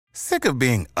Sick of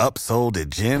being upsold at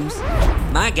gyms?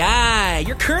 My guy,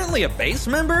 you're currently a base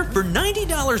member? For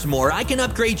 $90 more, I can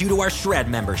upgrade you to our Shred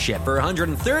membership. For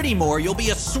 $130 more, you'll be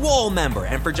a Swole member.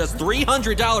 And for just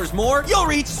 $300 more, you'll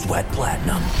reach Sweat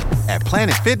Platinum. At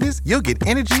Planet Fitness, you'll get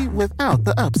energy without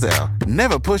the upsell.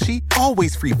 Never pushy,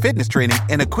 always free fitness training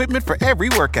and equipment for every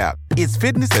workout. It's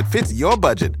fitness that fits your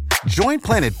budget. Join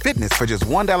Planet Fitness for just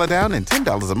 $1 down and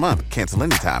 $10 a month. Cancel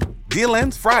anytime. Deal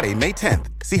ends Friday, May 10th.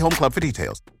 See Home Club for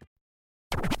details.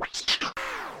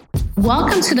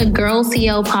 Welcome to the Girl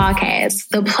CEO Podcast,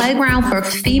 the playground for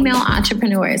female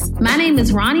entrepreneurs. My name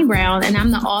is Ronnie Brown, and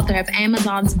I'm the author of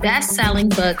Amazon's best-selling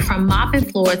book, From Mopping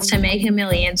Floors to Making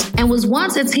Millions, and was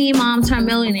once a teen mom turned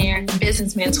millionaire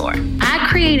business mentor. I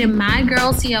created my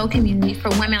Girl CEO community for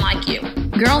women like you.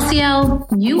 Girl CEO,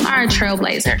 you are a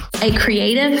trailblazer, a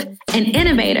creative, an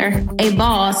innovator, a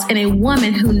boss, and a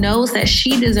woman who knows that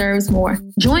she deserves more.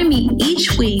 Join me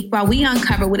each week while we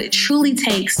uncover what it truly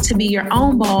takes to be your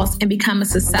own boss and become a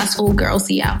successful Girl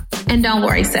CEO. And don't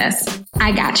worry, sis,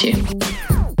 I got you.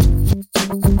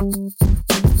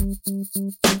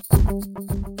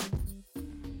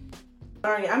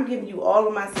 Sorry, I'm giving you all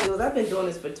of my skills. I've been doing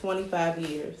this for 25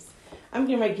 years. I'm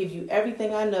getting ready to give you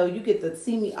everything I know. You get to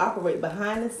see me operate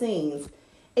behind the scenes.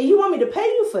 And you want me to pay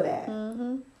you for that?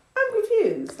 Mm-hmm. I'm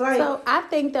confused. So I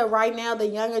think that right now the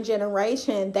younger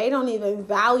generation, they don't even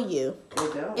value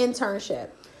internship.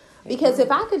 Because if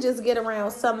I could just get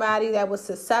around somebody that was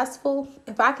successful,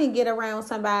 if I can get around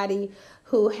somebody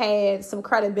who had some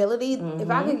credibility,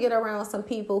 if I could get around some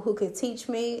people who could teach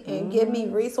me and give me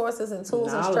resources and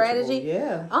tools and strategy,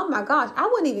 oh my gosh, I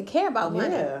wouldn't even care about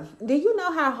money. Do you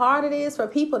know how hard it is for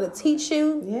people to teach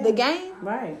you the game?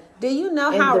 Right. Do you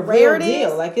know how rare it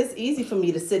is? Like, it's easy for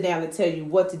me to sit down and tell you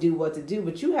what to do,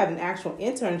 but you have an actual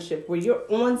internship where you're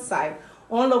on site,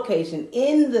 on location,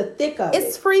 in the thick of it.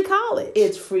 It's free college.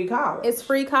 It's free college. It's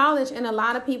free college, and a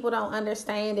lot of people don't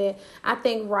understand it. I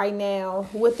think right now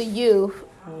with the youth,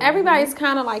 everybody's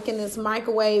kind of like in this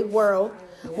microwave world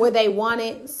where they want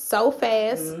it so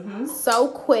fast, so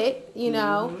quick, you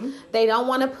know. They don't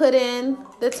want to put in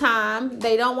the time.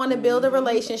 They don't want to build a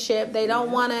relationship. They don't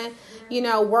want to,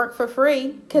 work for free.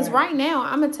 Because right now,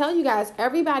 I'm going to tell you guys,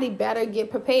 everybody better get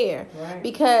prepared.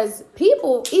 Because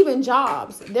people, even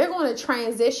jobs, they're going to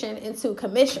transition into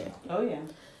commission. Oh, yeah.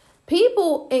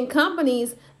 People in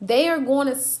companies, they are going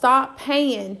to stop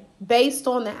paying based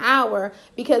on the hour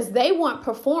because they want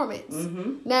performance.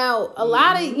 Now, a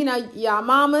lot of, y'all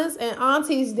mamas and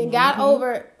aunties that got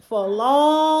over it for a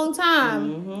long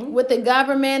time with the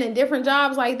government and different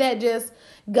jobs like that, just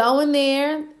going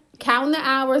there, counting the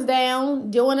hours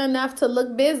down, doing enough to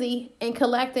look busy and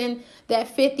collecting that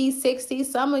 50, 60.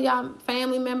 Some of y'all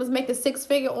family members make a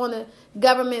 6-figure on the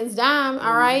government's dime,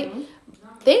 all right?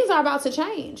 Things are about to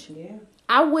change. Yeah.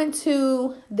 I went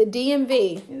to the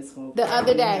DMV the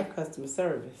other day. Customer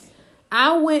service.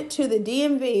 I went to the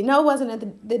DMV. No, it wasn't at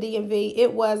the DMV.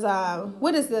 It was,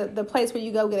 what is the place where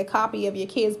you go get a copy of your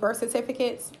kids' birth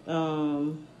certificates?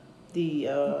 The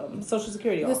Social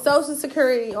Security office. The Social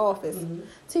Security office.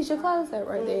 Teacher, close that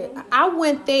right there. I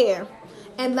went there.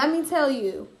 And let me tell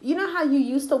you, you know how you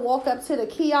used to walk up to the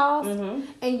kiosk and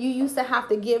you used to have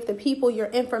to give the people your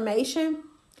information?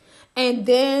 And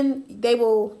then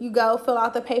you go fill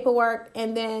out the paperwork,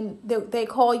 and then they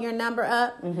call your number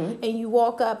up, and you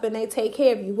walk up and they take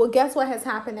care of you. Well, guess what has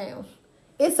happened now?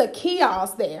 It's a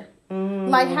kiosk there.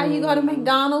 Like how you go to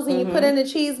McDonald's and you put in a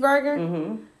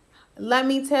cheeseburger. Let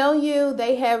me tell you,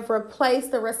 they have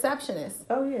replaced the receptionist.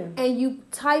 Oh, yeah. And you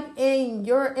type in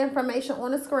your information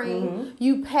on the screen.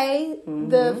 You pay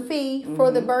the fee for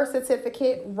the birth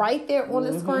certificate right there on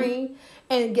the screen.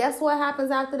 And guess what happens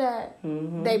after that?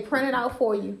 They print it out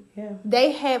for you. Yeah.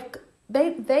 They have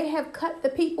cut the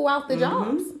people out the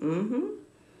jobs.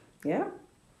 Yeah.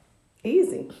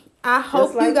 Easy. I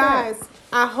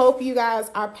hope you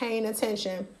guys are paying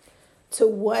attention to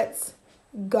what's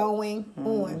going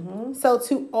on. So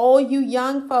to all you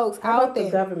young folks out there,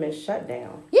 the government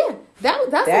shutdown. Yeah,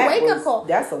 that's a wake up call.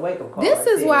 That's a wake up call. This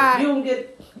is why you don't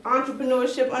get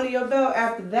entrepreneurship under your belt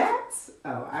after that.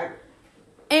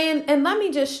 And let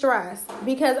me just stress,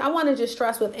 because I want to just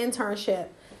stress with internship,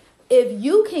 if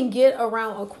you can get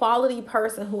around a quality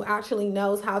person who actually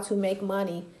knows how to make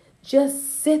money,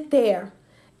 just sit there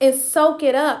and soak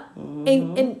it up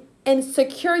and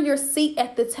secure your seat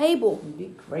at the table.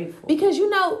 Be grateful. Because,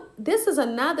 this is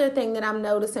another thing that I'm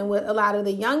noticing with a lot of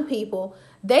the young people.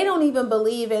 They don't even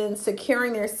believe in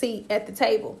securing their seat at the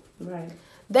table. Right.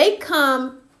 They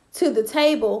come to the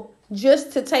table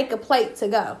just to take a plate to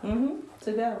go.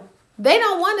 To go. They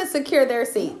don't want to secure their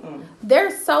seat.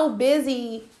 They're so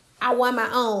busy I want my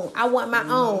own. I want my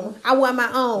own. I want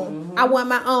my own. I want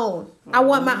my own. I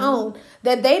want my own.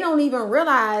 That they don't even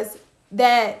realize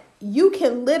that you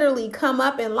can literally come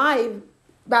up in life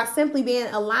by simply being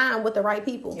aligned with the right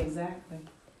people. Exactly.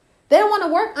 They don't want to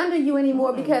work under you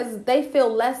anymore because they feel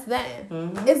less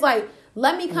than. It's like,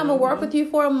 let me come and work with you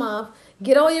for a month,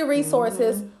 get all your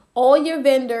resources, all your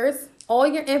vendors, all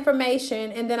your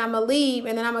information, and then I'm going to leave,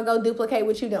 and then I'm going to go duplicate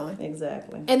what you're doing.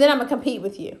 Exactly. And then I'm going to compete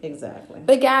with you. Exactly.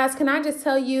 But guys, can I just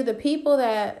tell you, the people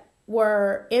that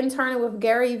were interning with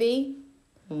Gary Vee,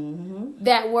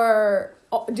 that were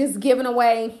just giving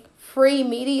away free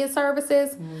media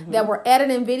services, that were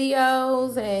editing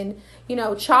videos and, you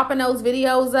know, chopping those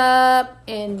videos up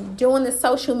and doing the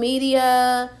social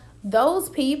media, those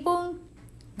people,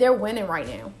 they're winning right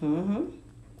now.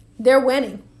 They're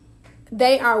winning.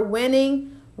 They are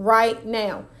winning right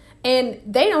now. And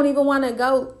they don't even want to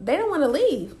go, they don't want to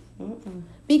leave.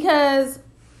 Because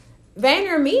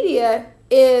VaynerMedia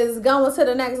is going to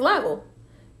the next level.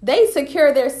 They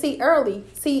secure their seat early.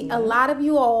 See, a lot of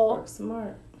you all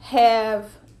smart have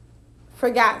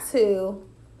forgot to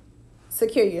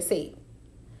secure your seat.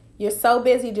 You're so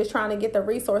busy just trying to get the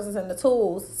resources and the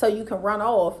tools so you can run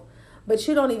off, but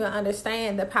you don't even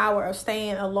understand the power of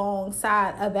staying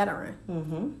alongside a veteran.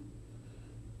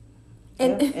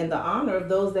 And the honor of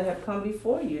those that have come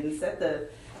before you and set the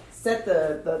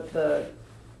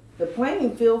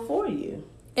playing field for you.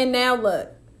 And now look,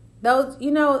 those, you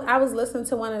know, I was listening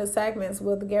to one of the segments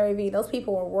with Gary Vee. Those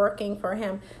people were working for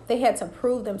him. They had to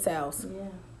prove themselves. Yeah.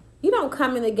 You don't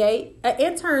come in the gate. An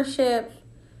internship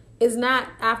is not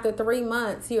after 3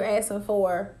 months you're asking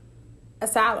for a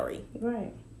salary.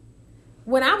 Right.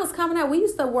 When I was coming out, we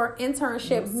used to work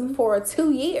internships for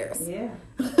 2 years. Yeah.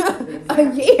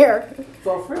 A year.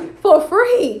 For free. For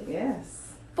free.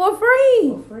 Yes. For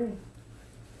free. For free.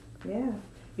 Yeah.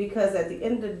 Because at the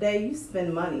end of the day, you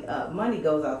spend money up. Money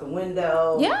goes out the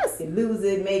window. Yes. You lose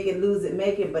it, make it, lose it,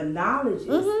 make it. But knowledge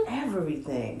is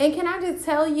everything. And can I just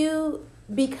tell you,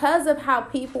 because of how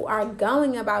people are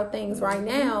going about things right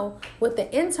now with the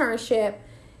internship,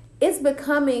 it's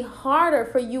becoming harder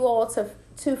for you all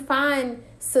to find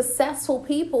successful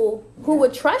people who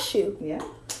would trust you. Yeah.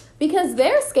 Because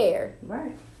they're scared.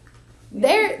 Right.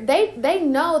 They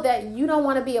know that you don't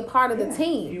want to be a part of the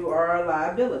team. You are a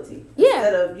liability. Yeah.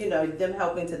 Instead of, you know, them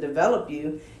helping to develop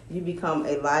you, you become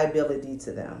a liability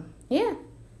to them. Yeah.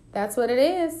 That's what it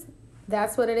is.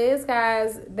 That's what it is,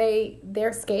 guys.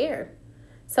 They're scared.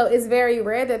 So it's very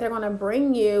rare that they're going to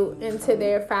bring you into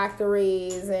their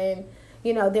factories and,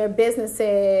 you know, their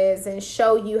businesses and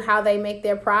show you how they make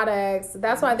their products.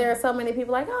 That's why there are so many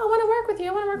people like, oh, I want to work with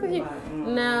you. I want to work with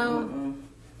you. No.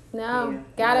 Yeah,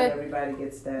 Gotta. everybody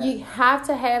gets that. You have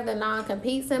to have the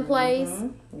non-competes in place.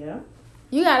 Yeah.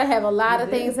 You got to have a lot of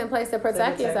things in place to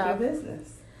protect yourself. Your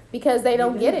business. Because they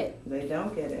don't get it. They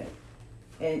don't get it.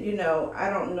 And, you know, I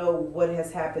don't know what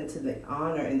has happened to the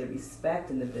honor and the respect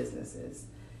in the businesses.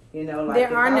 You know, like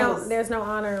there's no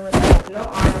honor and respect. No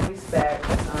honor and respect.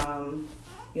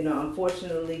 You know,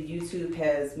 unfortunately, YouTube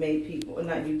has made people,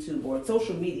 not YouTube, or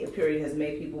social media, period, has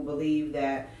made people believe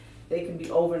that they can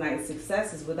be overnight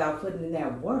successes without putting in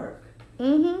that work.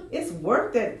 It's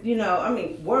work that, you know, I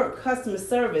mean, work, customer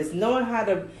service, knowing how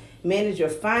to manage your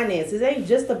finances. It ain't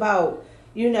just about,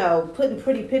 you know, putting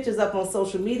pretty pictures up on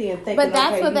social media and thinking. But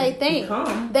that's what they think.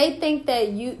 Become. They think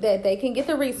that they can get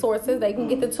the resources, they can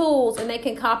get the tools, and they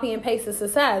can copy and paste the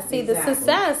success. See, the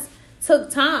success took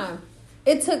time.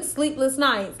 It took sleepless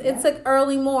nights. Yeah. It took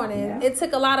early morning. Yeah. It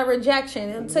took a lot of rejection.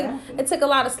 It took a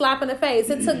lot of slap in the face.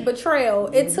 It took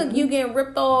betrayal. It took you getting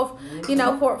ripped off, you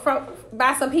know,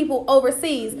 by some people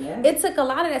overseas. Yeah. It took a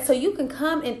lot of that. So you can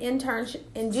come and internship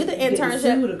and do the internship.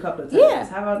 Getting sued a couple of times. Yeah.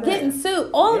 How about that? Getting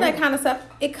sued. All of that kind of stuff.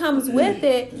 It comes with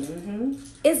it.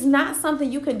 It's not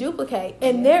something you can duplicate.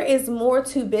 And there is more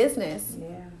to business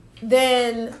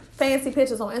than fancy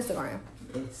pictures on Instagram.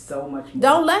 It's so much more.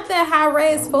 Don't let that high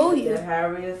res fool you. That high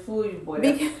res fool you, boy.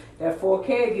 That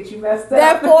 4K get you messed up.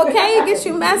 That 4K gets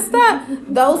you messed up.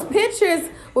 Those pictures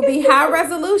will be high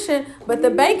resolution, but the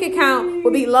bank account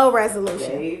will be low resolution.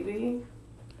 Baby.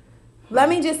 Let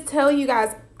me just tell you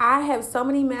guys, I have so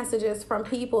many messages from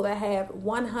people that have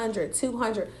 100,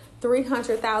 200,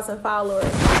 300,000 followers,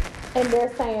 and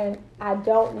they're saying, I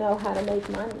don't know how to make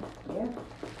money. Yeah.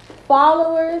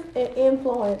 Followers and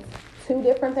influence. Two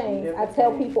different things. I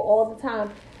tell people all the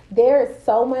time, there is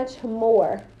so much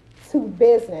more to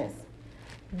business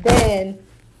than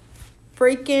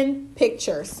freaking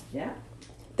pictures. Yeah.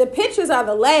 The pictures are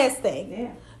the last thing.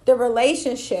 Yeah. The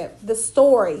relationship, the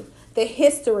story, the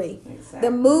history,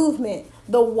 the movement,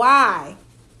 the why.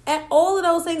 at all of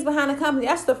those things behind the company.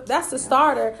 That's the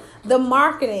starter, the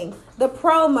marketing, the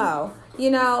promo,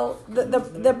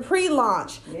 the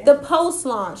pre-launch, the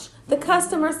post-launch, the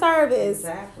customer service.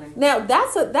 Exactly. Now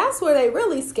that's where they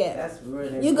really skip. That's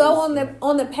where you go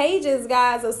on the pages,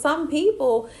 guys, of some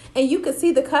people, and you can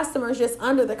see the customers just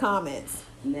under the comments.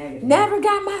 Negative. Never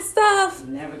got my stuff.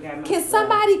 Never got my Can stuff.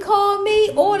 somebody call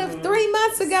me? Ordered 3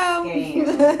 months ago.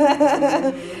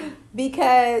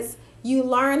 Because you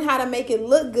learn how to make it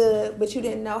look good, but you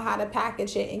didn't know how to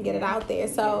package it and get it out there.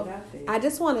 So I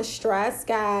just want to stress,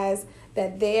 guys,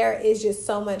 that there is just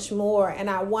so much more. And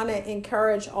I want to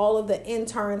encourage all of the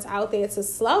interns out there to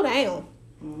slow down.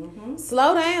 Mm-hmm.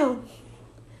 Slow down.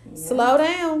 Yeah. Slow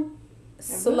down.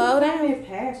 Slow down. Their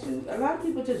passion. A lot of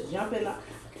people just jump in.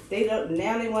 They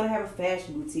want to have a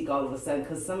fashion boutique all of a sudden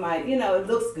because somebody, it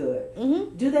looks good.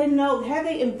 Mm-hmm. Do they know? Have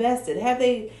they invested? Have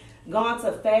they gone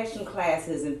to fashion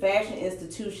classes and fashion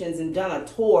institutions and done a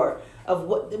tour of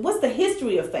what's the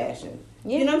history of fashion?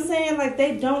 Yeah. You know what I'm saying? Like,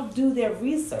 they don't do their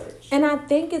research. And I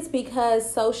think it's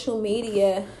because social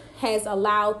media has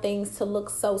allowed things to look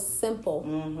so simple.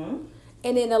 Mm-hmm.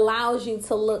 And it allows you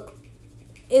to look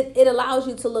it allows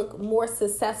you to look more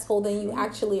successful than you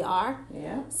actually are.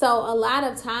 Yeah. So a lot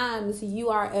of times you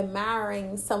are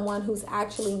admiring someone who's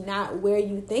actually not where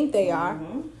you think they are.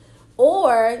 Mm-hmm.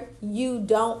 Or you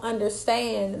don't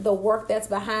understand the work that's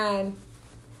behind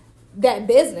that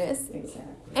business. Exactly.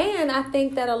 And I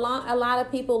think that a lot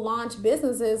of people launch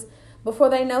businesses before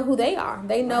they know who they are.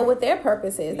 They know what their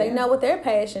purpose is. Yeah. They know what their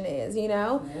passion is,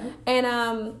 Yeah. And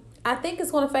I think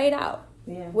it's going to fade out.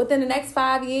 Yeah. Within the next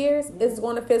 5 years, it's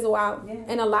going to fizzle out. Yeah.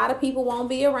 And a lot of people won't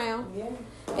be around. Yeah.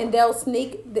 And they'll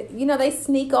sneak, they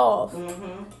sneak off.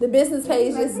 Mm-hmm. The business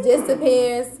page just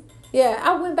disappears. Yeah,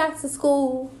 I went back to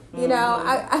school. AKA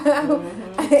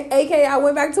I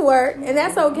went back to work, and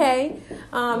that's okay.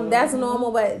 That's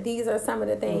normal, but these are some of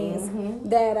the things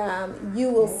that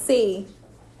you will see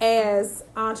as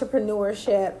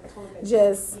entrepreneurship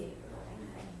just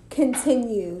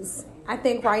continues. I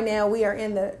think right now we are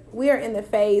in the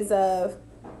phase of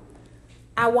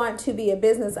I want to be a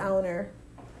business owner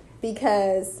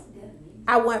because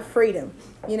I want freedom,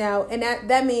 and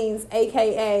that means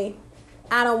AKA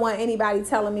I don't want anybody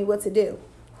telling me what to do.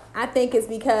 I think it's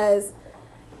because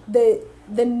the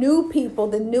new people,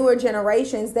 the newer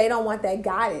generations, they don't want that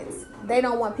guidance. They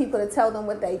don't want people to tell them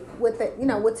what to do.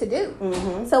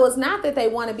 Mm-hmm. So it's not that they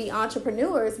want to be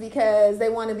entrepreneurs because they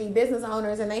want to be business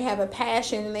owners and they have a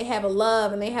passion and they have a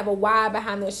love and they have a why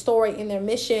behind their story and their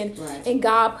mission. Right. And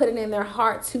God put it in their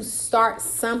heart to start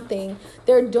something.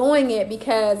 They're doing it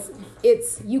because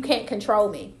you can't control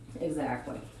me.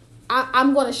 Exactly.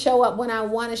 I'm going to show up when I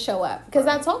want to show up. Because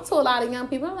I talk to a lot of young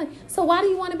people. I'm like, so why do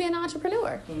you want to be an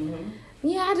entrepreneur? Mm-hmm.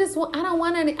 Yeah, I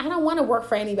don't want to work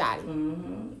for anybody.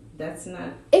 Mm-hmm. That's not.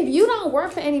 If you don't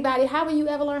work for anybody, how will you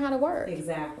ever learn how to work?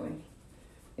 Exactly.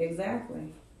 I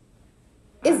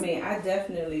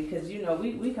definitely, because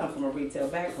we come from a retail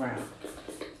background.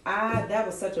 That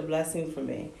was such a blessing for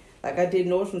me. Like, I did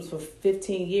Nordstrom's for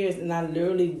 15 years, and I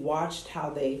literally watched how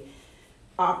they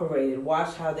operated,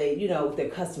 watched how they, their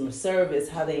customer service,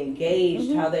 how they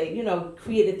engaged, how they,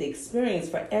 created the experience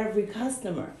for every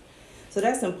customer. So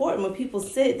that's important. When people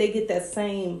sit, they get that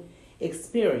same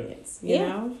experience, you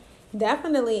know?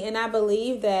 Definitely. And I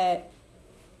believe that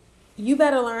you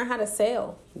better learn how to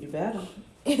sell. You better.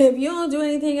 If you don't do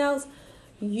anything else,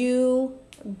 you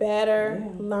better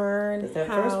learn that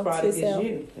how first product to sell. Is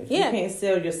you. If you can't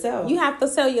sell yourself, you have to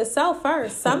sell yourself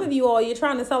first. Some of you you're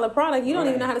trying to sell a product, you don't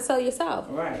even know how to sell yourself.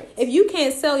 Right. If you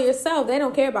can't sell yourself, they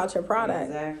don't care about your product.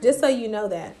 Exactly. Just so you know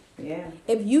that. Yeah.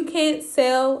 If you can't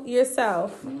sell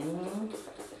yourself,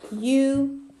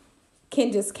 you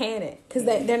can just can it because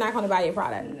they're not going to buy your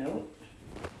product. Nope.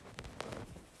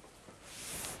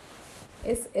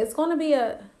 It's going to be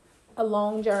a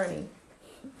long journey.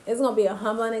 It's going to be a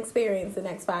humbling experience the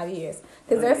next 5 years.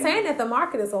 Because they're saying that the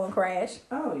market is going to crash.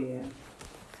 Oh, yeah.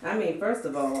 I mean, first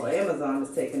of all, Amazon is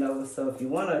taking over. So if you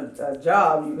want a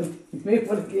job, you may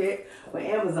want to get with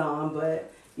Amazon.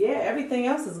 But, yeah, everything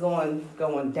else is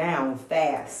going down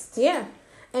fast. Yeah.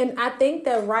 And I think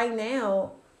that right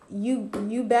now,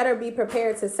 you better be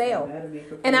prepared to sell.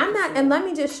 And let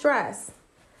me just stress,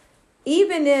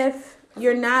 even if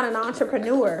you're not an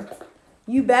entrepreneur,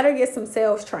 you better get some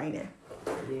sales training.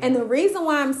 Yeah. And the reason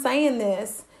why I'm saying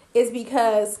this is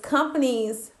because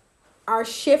companies are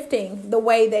shifting the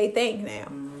way they think now.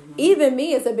 Mm-hmm. Even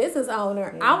me as a business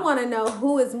owner, I want to know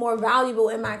who is more valuable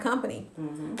in my company.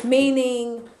 Mm-hmm.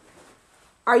 Meaning,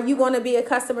 Are you going to be a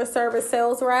customer service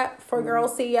sales rep for Girl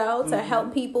CEO to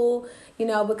help people,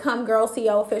 become Girl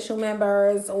CEO official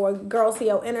members or Girl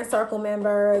CEO Inner Circle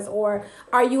members? Or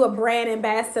are you a brand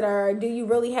ambassador? Do you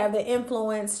really have the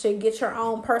influence to get your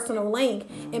own personal link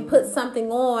and put something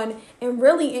on and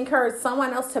really encourage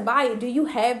someone else to buy it? Do you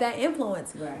have that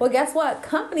influence? Right. Well, guess what?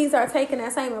 Companies are taking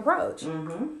that same approach.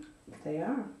 They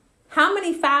are. How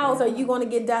many files are you going to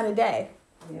get done a day?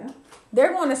 Yeah.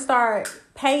 They're going to start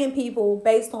paying people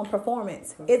based on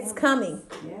performance. It's coming.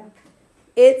 Yeah.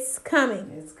 It's coming.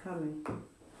 It's coming.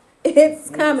 It's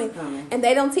coming. It's coming. And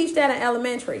they don't teach that in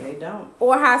elementary. They don't.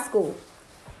 Or high school.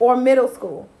 Or middle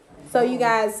school. So you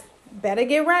guys better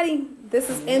get ready. This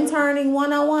is interning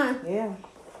 101. Yeah.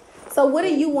 So what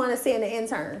do you want to see in an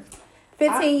intern?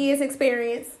 15 years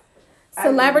experience.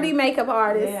 Celebrity makeup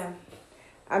artist. Yeah.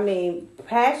 I mean,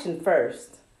 passion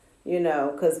first.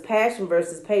 Because passion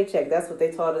versus paycheck, that's what they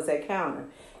taught us at Counter.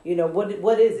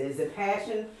 What is it? Is it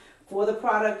passion for the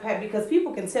product? Because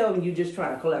people can tell when you're just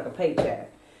trying to collect a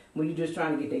paycheck, when you're just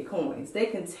trying to get their coins. They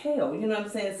can tell, you know what I'm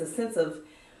saying? It's a sense of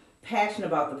passion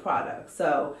about the product.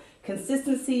 So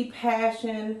consistency,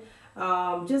 passion,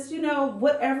 just,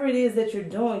 whatever it is that you're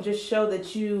doing, just show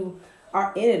that you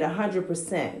are in it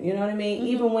 100%. You know what I mean?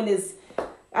 Even when it's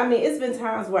been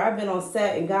times where I've been on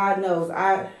set and God knows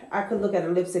I could look at a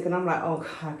lipstick and I'm like, oh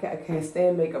God, I can't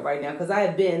stand makeup right now, because I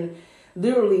had been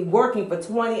literally working for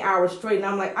 20 hours straight and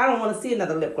I'm like, I don't want to see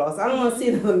another lip gloss. I don't want to see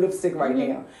another lipstick right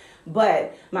now.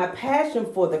 But my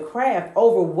passion for the craft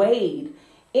overweighed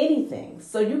anything.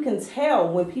 So you can tell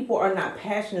when people are not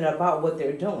passionate about what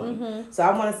they're doing. So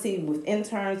I want to see with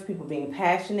interns, people being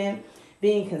passionate,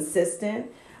 being consistent,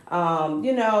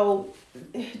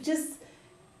 just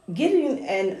getting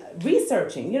and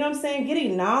researching,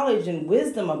 getting knowledge and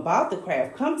wisdom about the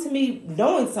craft. Come to me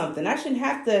knowing something. I shouldn't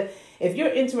have to, if you're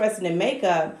interested in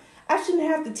makeup, I shouldn't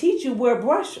have to teach you where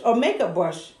brush or makeup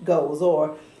brush goes,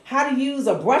 or how to use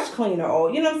a brush cleaner,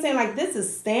 or, like, this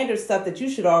is standard stuff that you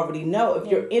should already know if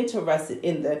you're interested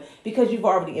in because you've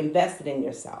already invested in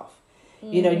yourself.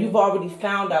 You've already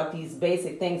found out these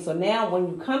basic things. So now when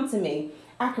you come to me,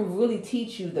 I can really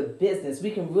teach you the business.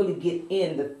 We can really get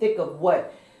in the thick of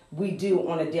what we do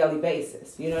on a daily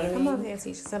basis. You know what I mean? I'm over here,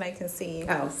 teacher, so they can see you.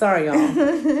 Oh, sorry, y'all.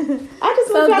 I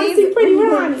just want y'all to see pretty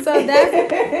Ronnie.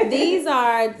 So these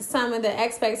are some of the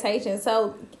expectations.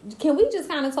 So can we just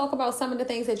kind of talk about some of the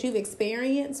things that you've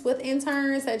experienced with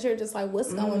interns that you're just like,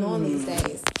 what's going on these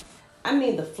days? I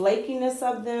mean, the flakiness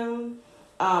of them.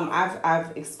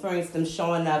 I've experienced them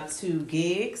showing up to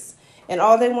gigs and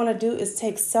all they want to do is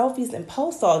take selfies and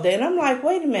post all day. And I'm like,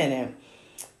 wait a minute.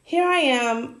 Here I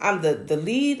am. I'm the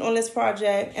lead on this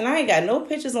project, and I ain't got no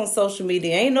pictures on social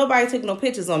media. Ain't nobody took no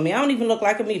pictures on me. I don't even look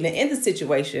like I'm even in the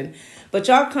situation. But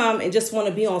y'all come and just want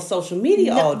to be on social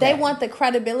media all day. They want the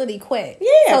credibility quick.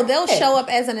 Yeah. So they'll show up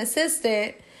as an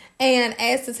assistant and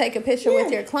ask to take a picture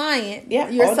with your client,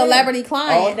 your celebrity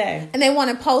client. All day. And they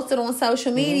want to post it on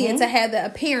social media to have the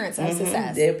appearance of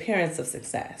success. The appearance of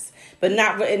success. But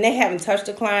and they haven't touched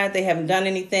the client. They haven't done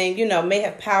anything. May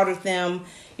have powdered them.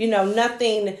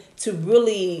 Nothing to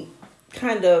really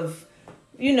kind of,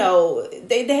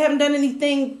 they haven't done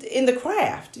anything in the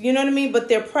craft. You know what I mean? But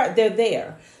they're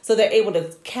there. So they're able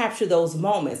to capture those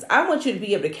moments. I want you to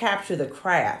be able to capture the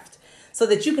craft so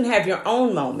that you can have your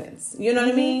own moments. You know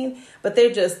what I mean? But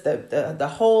they're just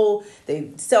the whole, they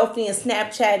selfie and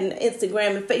Snapchat and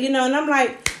Instagram and, and I'm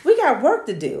like, we got work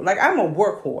to do. Like, I'm a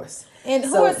workforce. And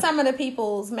who are some of the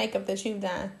people's makeup that you've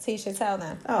done? Tisha, tell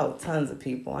them. Oh, tons of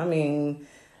people. I mean,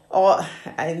 I'm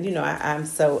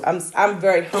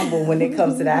very humble when it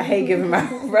comes to that. I hate giving my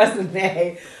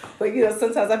resume, but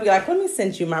sometimes I'll be like, let me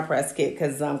send you my press kit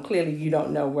because clearly you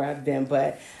don't know where I've been.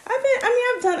 But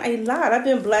I've done a lot. I've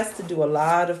been blessed to do a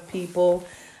lot of people.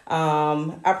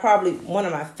 One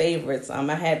of my favorites. I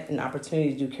had an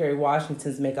opportunity to do Kerry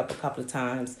Washington's makeup a couple of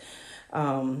times.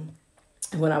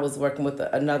 When I was working with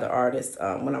another artist,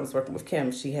 when I was working with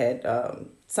Kim, she had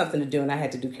something to do, and I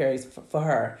had to do Kerry's for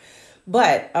her.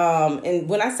 But, and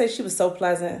when I say she was so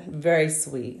pleasant, very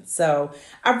sweet. So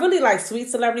I really like sweet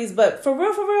celebrities, but for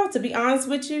real, to be honest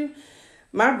with you,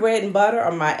 my bread and butter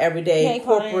are my everyday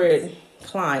corporate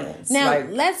clients. Now,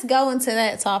 let's go into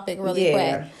that topic really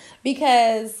quick.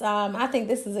 Because I think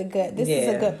this is a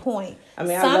good point. I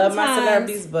mean, I love my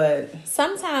celebrities, but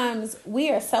sometimes we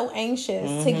are so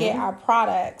anxious to get our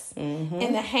products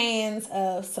in the hands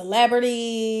of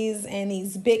celebrities and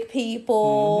these big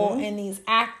people and these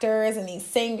actors and these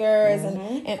singers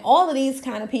and all of these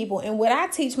kind of people. And what I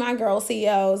teach my girl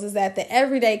CEOs is that the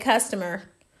everyday customer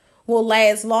will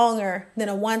last longer than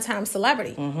a one-time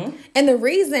celebrity. And the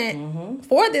reason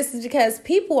for this is because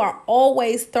people are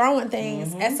always throwing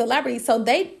things at celebrities. So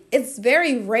it's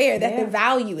very rare that the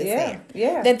value is there.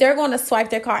 Yeah. That they're going to swipe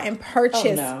their card and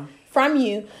purchase from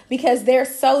you because they're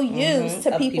so used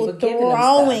to people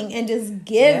throwing and just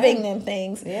giving them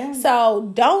things. Yeah.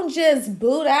 So don't just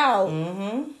boot out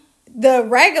the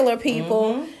regular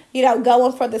people,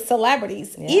 going for the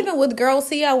celebrities. Yeah. Even with Girl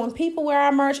CEO, when people wear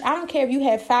our merch, I don't care if you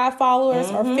have 5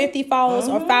 followers or 50 followers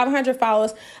or 500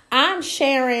 followers. I'm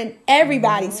sharing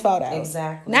everybody's photos.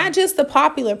 Exactly. Not just the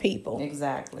popular people.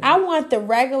 Exactly. I want the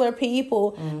regular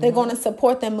people that are going to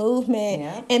support the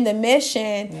movement and the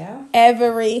mission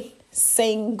every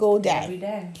single day. Every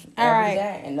day. All Every right.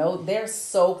 day. And they're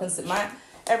so consistent. My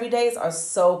everydays are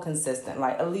so consistent,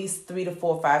 like at least 3 to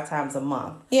 4 or 5 times a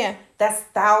month. Yeah. That's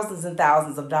thousands and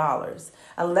thousands of dollars.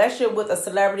 Unless you're with a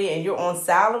celebrity and you're on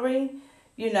salary,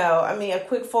 a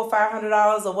quick $400 or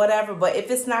 $500 or whatever. But if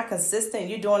it's not consistent,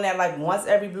 you're doing that like once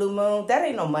every blue moon, that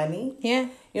ain't no money. Yeah.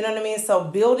 You know what I mean? So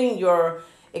building your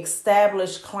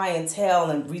established clientele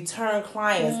and return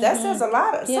clients, that says a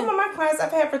lot. Some of my clients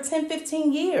I've had for 10,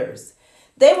 15 years.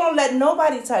 They won't let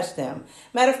nobody touch them.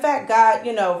 Matter of fact,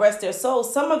 God, rest their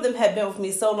souls. Some of them have been with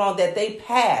me so long that they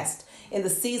passed in the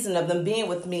season of them being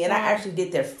with me. And I actually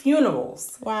did their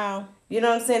funerals. Wow. You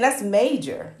know what I'm saying? That's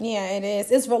major. Yeah, it is.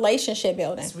 It's relationship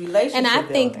building. It's relationship And I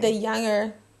think building. the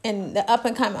younger and the up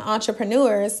and coming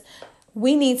entrepreneurs,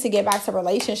 we need to get back to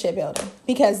relationship building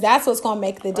because that's what's going to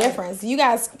make the difference. You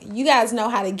guys know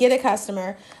how to get a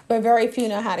customer, but very few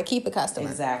know how to keep a customer.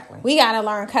 Exactly. We got to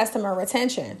learn customer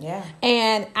retention. Yeah.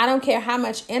 And I don't care how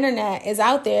much internet is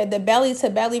out there, the belly to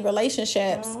belly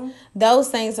relationships, those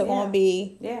things are going to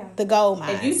be the gold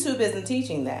mine. And YouTube isn't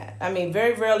teaching that. I mean,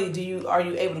 very rarely are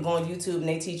you able to go on YouTube and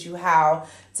they teach you how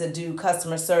to do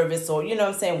customer service or,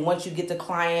 once you get the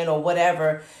client or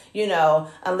whatever,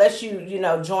 unless you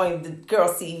join the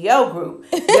Girl CEO group,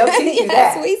 they'll teach you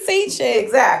that. Yes, we teach it.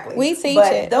 Exactly. We teach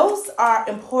but it. Those are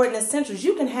important essentials.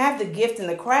 You can have the gift and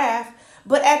the craft,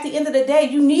 but at the end of the day,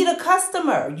 you need a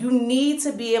customer. You need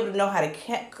to be able to know how to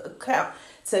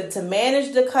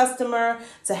manage the customer,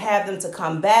 to have them to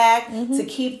come back, to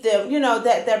keep them,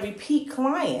 that repeat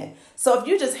client. So if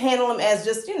you just handle them as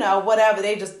just, whatever,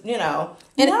 they just, no.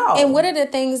 And what are the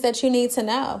things that you need to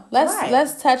know?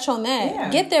 Let's touch on that. Yeah.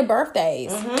 Get their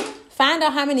birthdays. Find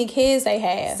out how many kids they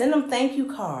have. Send them thank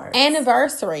you cards.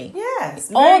 Anniversary.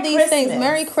 Yes. All these things.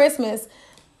 Merry Christmas.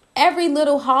 Every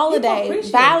little People holiday.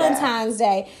 appreciate Valentine's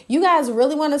Day. You guys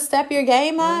really want to step your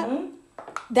game up?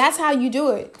 That's how you do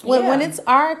it. When it's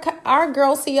our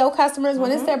Girl CEO customers,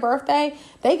 when it's their birthday,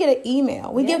 they get an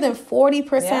email. We give them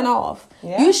 40% off.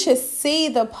 Yeah. You should see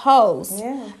the post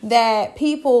that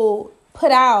people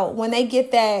put out when they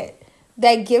get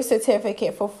that gift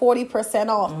certificate for 40%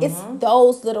 off. It's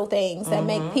those little things that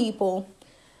make people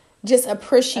just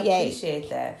appreciate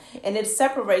that. And it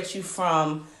separates you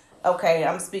from, okay,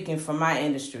 I'm speaking from my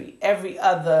industry. Every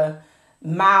other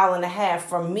mile and a half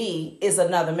from me is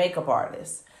another makeup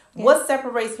artist. Yeah. What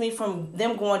separates me from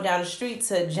them going down the street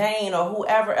to Jane or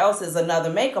whoever else is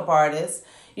another makeup artist,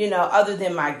 other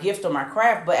than my gift or my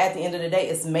craft? But at the end of the day,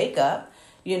 it's makeup.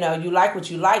 You like what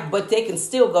you like, but they can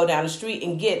still go down the street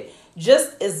and get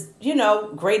just as,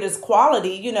 great as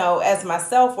quality, as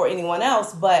myself or anyone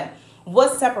else. But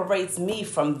what separates me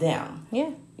from them?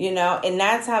 Yeah. And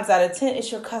 9 times out of 10,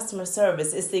 it's your customer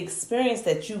service. It's the experience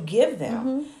that you give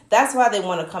them. That's why they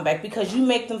want to come back, because you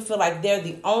make them feel like they're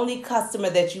the only customer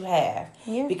that you have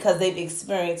because they've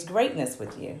experienced greatness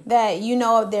with you. That you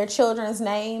know of their children's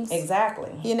names.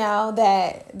 Exactly.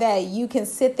 That you can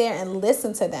sit there and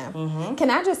listen to them.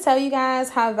 Can I just tell you guys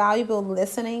how valuable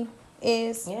listening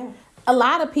is? Yeah. A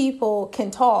lot of people can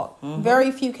talk.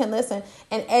 Very few can listen.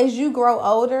 And as you grow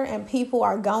older and people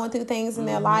are going through things in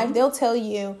their life, they'll tell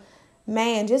you,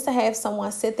 man, just to have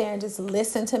someone sit there and just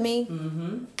listen to me.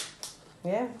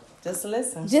 Yeah, just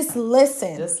listen. Just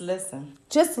listen. Just listen.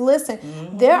 Just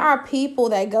listen. There are people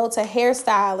that go to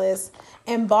hairstylists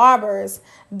and barbers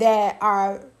that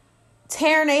are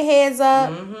tearing their heads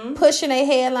up, pushing their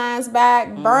hairlines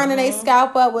back, burning their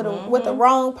scalp up with the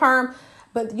wrong perm.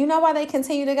 But you know why they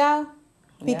continue to go?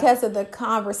 Because of the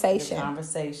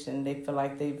conversation. They feel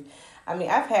like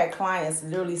I've had clients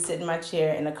literally sit in my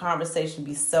chair and the conversation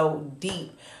be so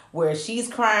deep where she's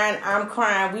crying, I'm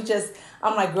crying.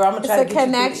 I'm like, girl, I'm going to try to get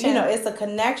connection. you through. It's a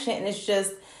connection, and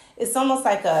it's almost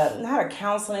like not a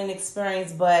counseling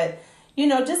experience, but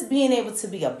just being able to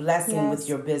be a blessing with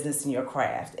your business and your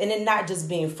craft. And it not just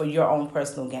being for your own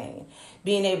personal gain.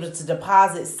 Being able to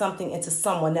deposit something into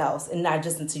someone else and not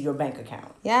just into your bank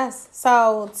account. Yes.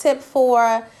 So tip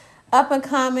 4,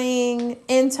 up-and-coming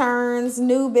interns,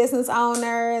 new business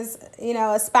owners,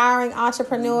 aspiring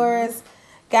entrepreneurs,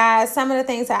 guys, some of the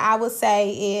things that I would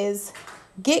say is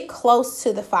get close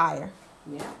to the fire.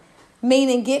 Yeah.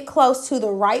 Meaning get close to the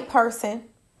right person.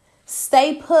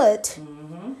 Stay put.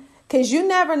 Because you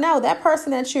never know. That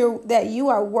person that you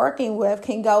are working with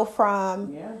can go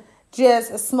from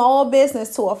just a small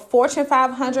business to a Fortune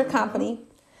 500 company.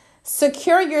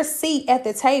 Secure your seat at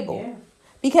the table. Yeah.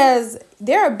 Because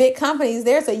there are big companies.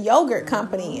 There's a yogurt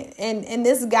company, and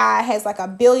this guy has like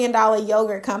 $1 billion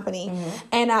yogurt company,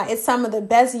 and it's some of the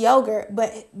best yogurt.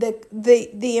 But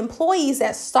the employees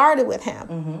that started with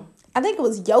him, I think it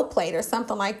was Yoplait or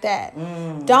something like that.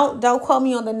 Don't quote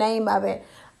me on the name of it,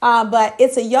 but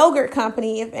it's a yogurt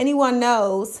company. If anyone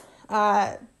knows,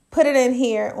 put it in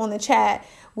here on the chat.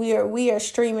 We are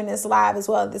streaming this live as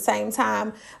well at the same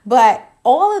time, but.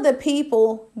 All of the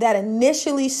people that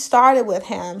initially started with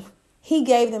him, he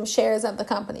gave them shares of the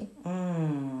company.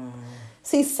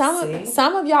 See,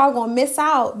 some of y'all gonna miss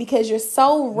out because you're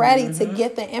so ready to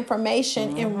get the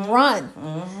information and run.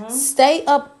 Stay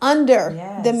up under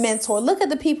the mentor. Look at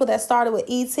the people that started with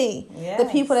E.T., the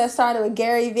people that started with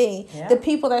Gary Vee, the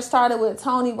people that started with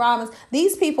Tony Robbins.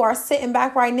 These people are sitting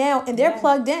back right now and they're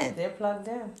plugged in. They're plugged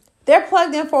in. They're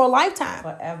plugged in for a lifetime.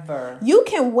 Forever. You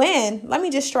can win. Let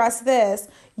me just stress this.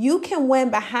 You can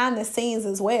win behind the scenes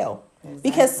as well. Exactly.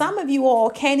 Because some of you all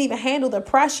can't even handle the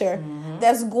pressure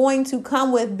that's going to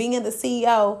come with being the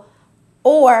CEO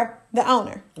or the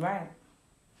owner. Right.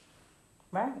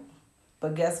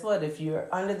 But guess what? If you're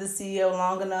under the CEO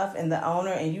long enough and the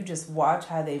owner and you just watch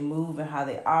how they move and how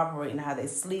they operate and how they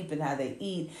sleep and how they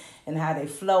eat and how they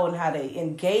flow and how they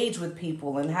engage with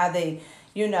people and how they...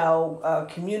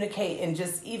 communicate and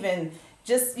just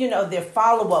their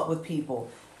follow-up with people,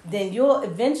 then you'll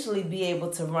eventually be able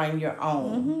to run your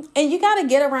own. And you got to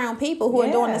get around people who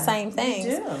are doing the same things.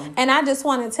 You do. And I just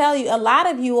want to tell you, a lot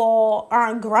of you all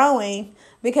aren't growing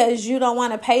because you don't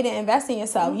want to pay to invest in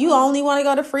yourself. You only want to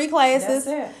go to free classes.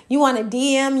 That's it. You want to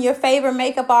DM your favorite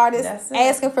makeup artist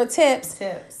asking for tips.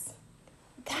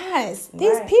 Guys,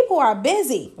 these people are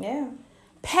busy. Yeah.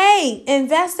 Pay,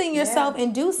 invest in yourself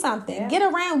and do something.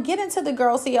 Yeah. Get into the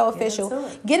Girl CEO Official.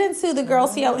 Get into the Girl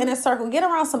CEO Inner Circle. Get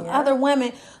around some other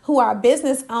women who are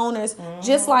business owners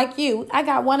just like you. I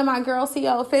got one of my Girl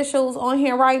CEO Officials on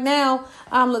here right now,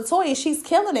 Latoya. She's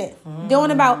killing it,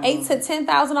 doing about $8,000 to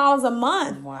 $10,000 a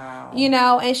month.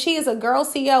 Wow. And she is a Girl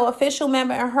CEO Official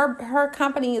member, and her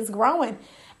company is growing,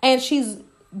 and she's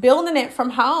building it from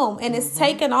home, and it's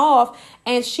taken off,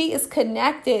 and she is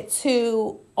connected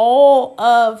to all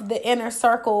of the inner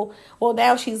circle. Well,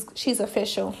 now she's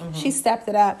official. She stepped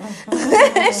it up.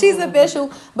 She's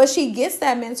official, but she gets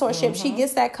that mentorship. She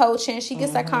gets that coaching. She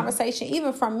gets that conversation,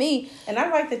 even from me. And I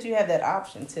like that you have that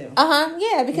option too.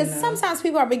 Yeah, because sometimes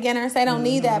people are beginners. They don't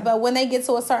need that. But when they get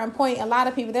to a certain point, a lot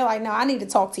of people, they're like, no, I need to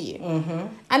talk to you.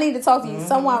 I need to talk to you.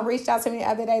 Someone reached out to me the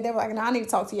other day. They were like, no, I need to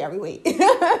talk to you every week.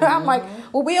 I'm like,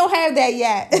 well, we don't have that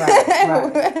yet.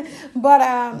 Right.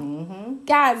 But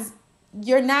guys,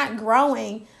 you're not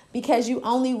growing because you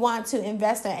only want to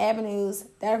invest in avenues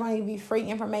that are going to be free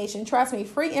information. Trust me,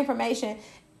 free information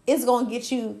is going to get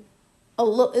you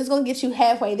it's going to get you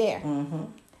halfway there.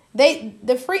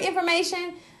 The free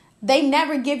information, they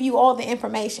never give you all the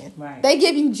information. Right. They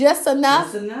give you just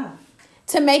enough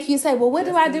to make you say, well, what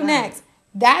do I do next?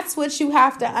 That's what you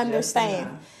have to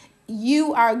understand.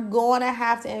 You are going to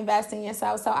have to invest in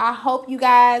yourself. So I hope you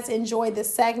guys enjoyed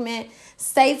this segment.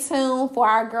 Stay tuned for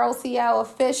our Girl CEO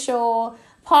Official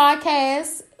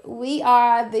podcast. We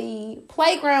are the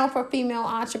playground for female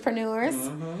entrepreneurs.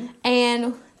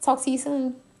 And talk to you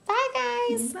soon. Bye,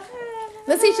 guys. Bye.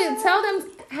 Letitia, tell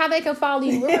them how they can follow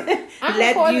you. I'm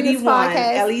Let Beauty this One.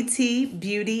 podcast. LET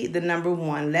Beauty, the number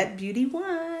 1. Let Beauty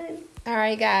One. All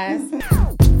right, guys.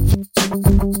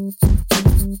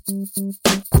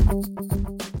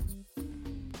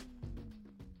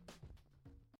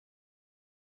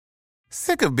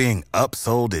 Sick of being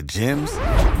upsold at gyms?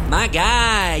 My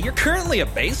guy, you're currently a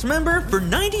base member? For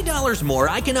 $90 more,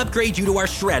 I can upgrade you to our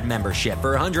Shred membership.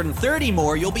 For $130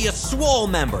 more, you'll be a Swole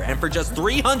member. And for just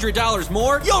 $300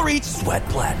 more, you'll reach Sweat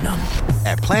Platinum.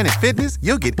 At Planet Fitness,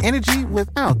 you'll get energy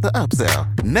without the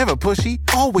upsell. Never pushy,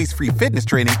 always free fitness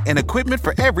training and equipment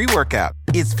for every workout.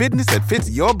 It's fitness that fits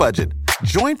your budget.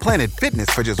 Join Planet Fitness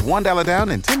for just $1 down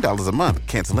and $10 a month.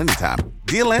 Cancel anytime.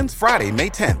 Deal ends Friday, May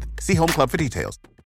 10th. See Home Club for details.